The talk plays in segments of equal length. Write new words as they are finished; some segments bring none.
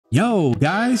Yo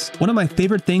guys, one of my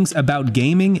favorite things about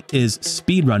gaming is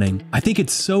speedrunning. I think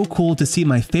it's so cool to see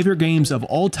my favorite games of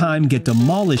all time get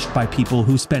demolished by people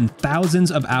who spend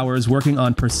thousands of hours working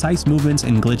on precise movements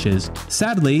and glitches.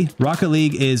 Sadly, Rocket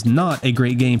League is not a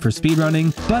great game for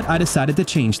speedrunning, but I decided to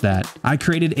change that. I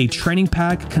created a training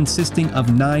pack consisting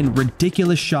of 9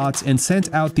 ridiculous shots and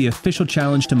sent out the official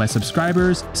challenge to my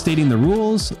subscribers, stating the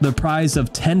rules, the prize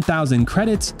of 10,000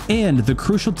 credits, and the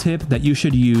crucial tip that you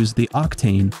should use the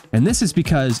octane. And this is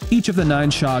because each of the 9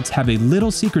 shots have a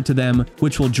little secret to them,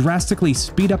 which will drastically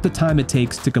speed up the time it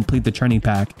takes to complete the training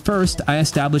pack. First, I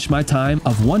established my time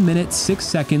of 1 minute 6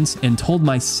 seconds and told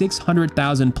my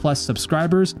 600,000 plus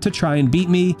subscribers to try and beat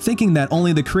me, thinking that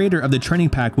only the creator of the training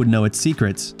pack would know its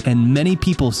secrets. And many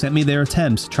people sent me their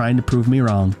attempts trying to prove me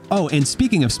wrong. Oh, and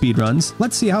speaking of speedruns,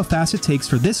 let's see how fast it takes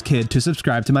for this kid to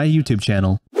subscribe to my YouTube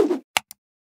channel.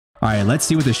 Alright, let's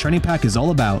see what this training pack is all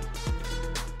about.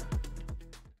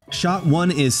 Shot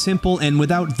 1 is simple, and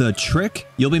without the trick,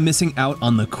 you'll be missing out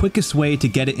on the quickest way to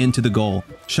get it into the goal.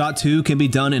 Shot 2 can be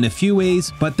done in a few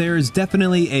ways, but there is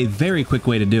definitely a very quick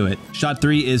way to do it. Shot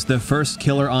 3 is the first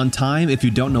killer on time if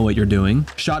you don't know what you're doing.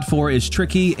 Shot 4 is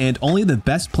tricky, and only the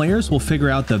best players will figure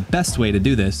out the best way to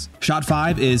do this. Shot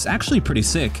 5 is actually pretty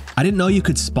sick. I didn't know you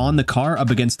could spawn the car up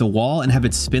against the wall and have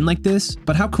it spin like this,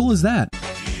 but how cool is that?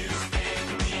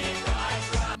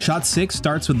 Shot 6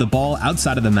 starts with the ball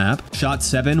outside of the map. Shot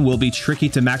 7 will be tricky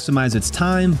to maximize its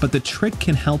time, but the trick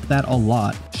can help that a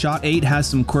lot. Shot 8 has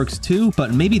some quirks too,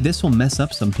 but maybe this will mess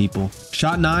up some people.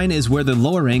 Shot 9 is where the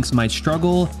lower ranks might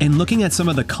struggle, and looking at some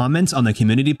of the comments on the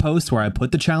community post where I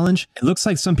put the challenge, it looks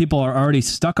like some people are already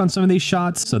stuck on some of these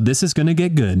shots, so this is gonna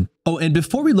get good. Oh, and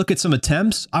before we look at some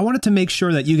attempts, I wanted to make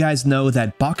sure that you guys know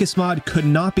that Bacchus mod could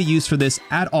not be used for this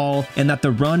at all, and that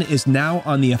the run is now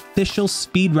on the official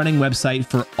speedrunning website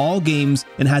for all games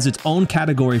and has its own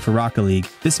category for Rocket League.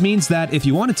 This means that if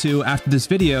you wanted to, after this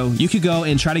video, you could go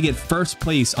and try to get first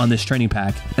place on this training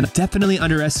pack. And I definitely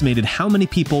underestimated how many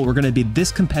people were going to be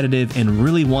this competitive and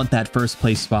really want that first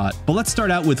place spot. But let's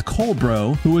start out with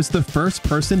Colebro, who was the first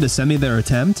person to send me their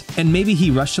attempt. And maybe he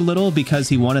rushed a little because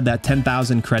he wanted that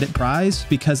 10,000 credit prize,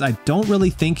 because I don't really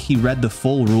think he read the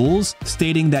full rules,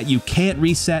 stating that you can't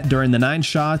reset during the 9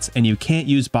 shots and you can't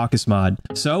use Bacchus mod.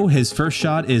 So his first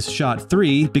shot is shot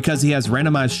 3 because he has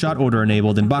randomized shot order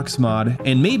enabled in Bacchus mod,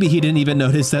 and maybe he didn't even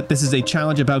notice that this is a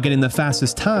challenge about getting the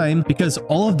fastest time, because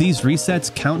all of these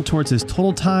resets count towards his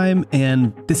total time,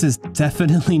 and this is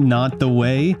definitely not the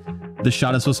way the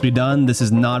shot is supposed to be done. This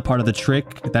is not part of the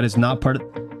trick. That is not part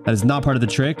of the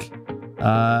trick.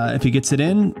 If he gets it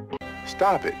in,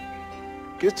 stop it.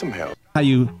 Get some help.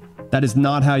 That is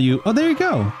not how you, oh, there you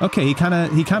go. Okay, he kind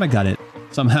of got it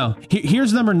somehow.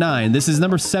 Here's number 9. This is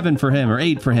number 7 for him, or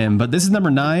 8 for him, but this is number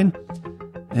 9,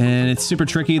 and it's super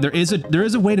tricky. There is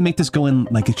a way to make this go in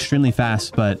like extremely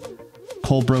fast, but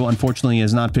Colebro unfortunately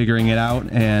is not figuring it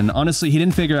out, and honestly, he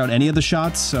didn't figure out any of the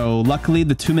shots, so luckily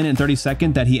the 2 minute and 30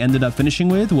 second that he ended up finishing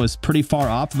with was pretty far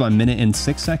off of 1 minute and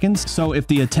 6 seconds. So if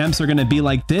the attempts are going to be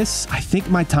like this, I think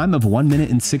my time of 1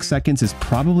 minute and 6 seconds is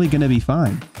probably going to be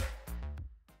fine.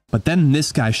 But then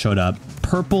this guy showed up,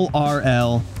 Purple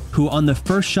RL, who on the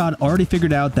first shot already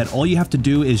figured out that all you have to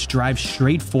do is drive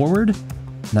straight forward.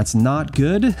 That's not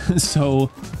good. So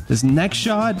this next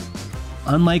shot,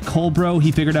 unlike Colebro,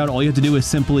 he figured out all you have to do is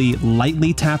simply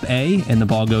lightly tap A and the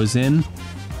ball goes in.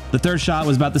 The third shot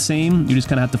was about the same. You just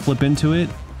kind of have to flip into it.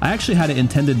 I actually had it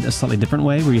intended a slightly different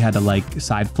way, where you had to like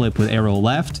side flip with arrow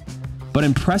left. But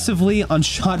impressively, on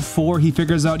shot 4, he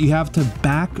figures out you have to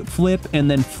back flip and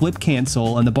then flip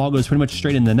cancel, and the ball goes pretty much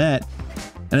straight in the net.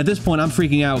 And at this point, I'm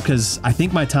freaking out because I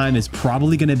think my time is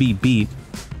probably going to be beat.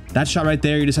 That shot right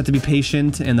there, you just have to be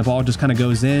patient, and the ball just kind of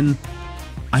goes in.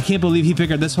 I can't believe he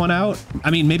figured this one out.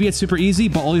 I mean, maybe it's super easy,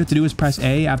 but all you have to do is press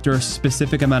A after a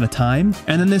specific amount of time.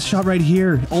 And then this shot right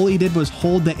here, all he did was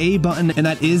hold the A button, and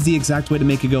that is the exact way to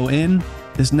make it go in.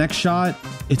 This next shot,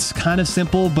 it's kind of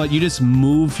simple, but you just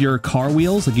move your car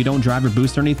wheels, like you don't drive or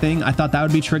boost or anything. I thought that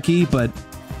would be tricky, but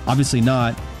obviously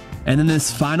not. And then this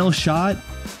final shot,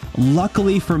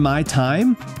 luckily for my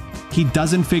time, he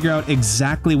doesn't figure out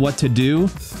exactly what to do.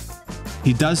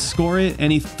 He does score it,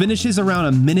 and he finishes around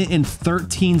 1 minute and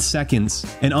 13 seconds.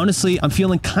 And honestly, I'm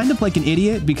feeling kind of like an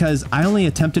idiot because I only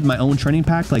attempted my own training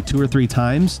pack like 2 or 3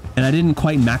 times, and I didn't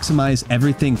quite maximize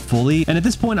everything fully. And at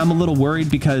this point, I'm a little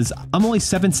worried because I'm only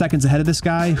 7 seconds ahead of this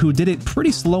guy who did it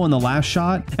pretty slow in the last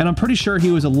shot. And I'm pretty sure he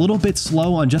was a little bit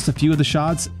slow on just a few of the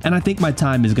shots, and I think my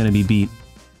time is going to be beat.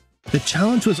 The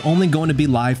challenge was only going to be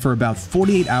live for about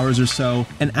 48 hours or so,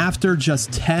 and after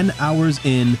just 10 hours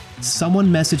in, someone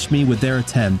messaged me with their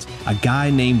attempt, a guy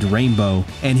named Rainbow,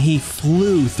 and he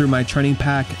flew through my training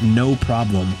pack no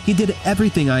problem. He did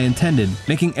everything I intended,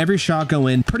 making every shot go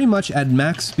in pretty much at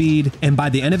max speed, and by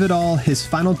the end of it all, his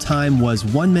final time was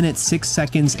 1 minute 6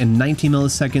 seconds and 19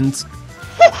 milliseconds.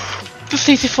 Eu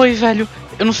sei se foi, velho.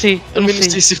 Eu não sei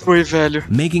se foi, velho.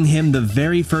 Making him the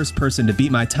very first person to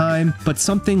beat my time, but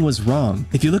something was wrong.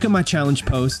 If you look at my challenge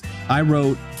post, I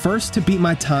wrote, first to beat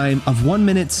my time of 1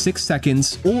 minute 6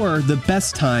 seconds, or the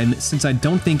best time since I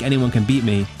don't think anyone can beat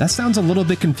me. That sounds a little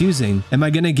bit confusing. Am I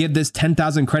gonna give this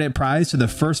 10,000 credit prize to the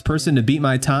first person to beat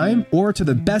my time, or to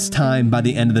the best time by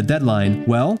the end of the deadline?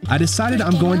 Well, I decided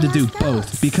I'm going to do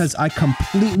both because I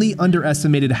completely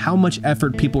underestimated how much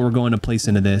effort people were going to place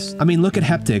into this. I mean, look at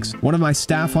Heptix, one of my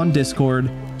staff on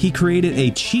Discord. He created a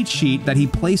cheat sheet that he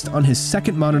placed on his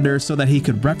second monitor so that he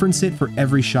could reference it for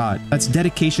every shot. That's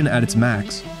dedication at its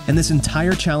max. And this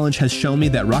entire challenge has shown me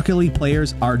that Rocket League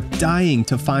players are dying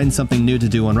to find something new to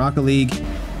do on Rocket League.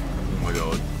 Oh my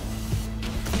God.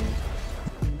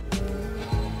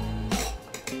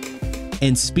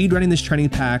 And speedrunning this training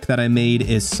pack that I made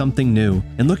is something new.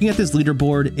 And looking at this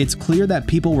leaderboard, it's clear that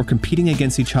people were competing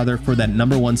against each other for that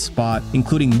 #1 spot,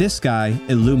 including this guy,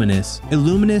 Illuminous.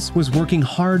 Illuminous was working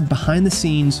hard behind the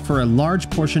scenes for a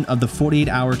large portion of the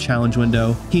 48-hour challenge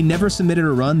window. He never submitted a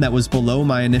run that was below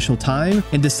my initial time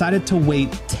and decided to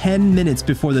wait 10 minutes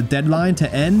before the deadline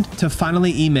to end to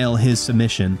finally email his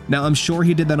submission. Now, I'm sure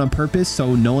he did that on purpose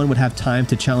so no one would have time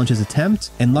to challenge his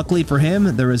attempt, and luckily for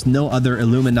him, there is no other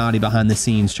Illuminati behind the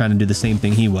scenes trying to do the same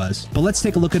thing he was. But let's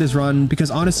take a look at his run,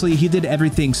 because honestly, he did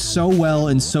everything so well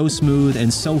and so smooth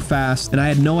and so fast, and I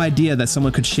had no idea that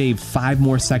someone could shave 5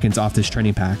 more seconds off this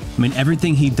training pack. I mean,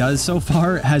 everything he does so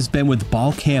far has been with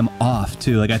ball cam off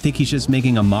too. Like, I think he's just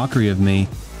making a mockery of me.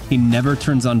 He never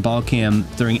turns on ball cam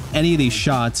during any of these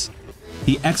shots.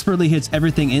 He expertly hits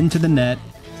everything into the net.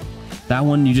 That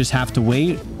one, you just have to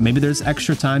wait. Maybe there's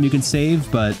extra time you can save,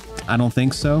 but I don't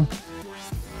think so.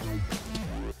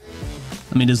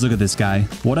 I mean, just look at this guy.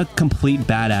 What a complete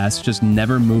badass, just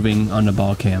never moving on the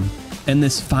ball cam. And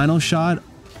this final shot,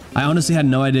 I honestly had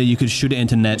no idea you could shoot it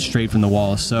into net straight from the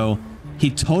wall, so he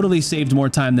totally saved more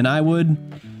time than I would.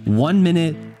 1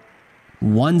 minute,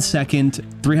 1 second,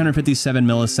 357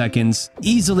 milliseconds.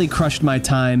 Easily crushed my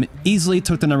time, easily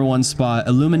took the #1 spot.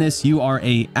 Illuminous, you are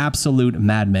an absolute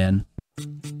madman.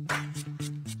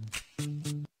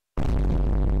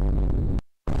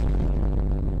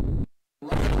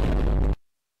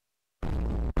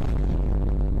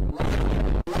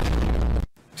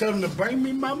 Tell them to bring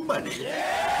me my money.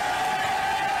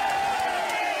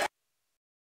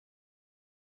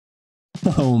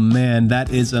 Oh man,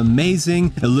 that is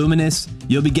amazing. Illuminous,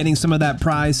 you'll be getting some of that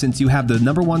prize since you have the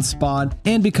 #1 spot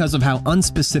and because of how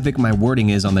unspecific my wording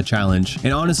is on the challenge.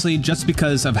 And honestly, just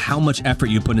because of how much effort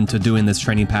you put into doing this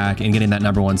training pack and getting that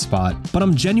 #1 spot. But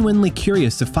I'm genuinely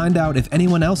curious to find out if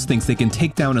anyone else thinks they can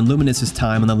take down Illuminous's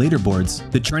time on the leaderboards.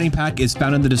 The training pack is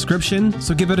found in the description,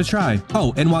 so give it a try.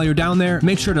 Oh, and while you're down there,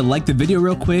 make sure to like the video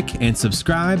real quick and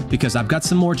subscribe because I've got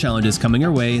some more challenges coming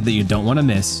your way that you don't want to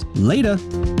miss. Later!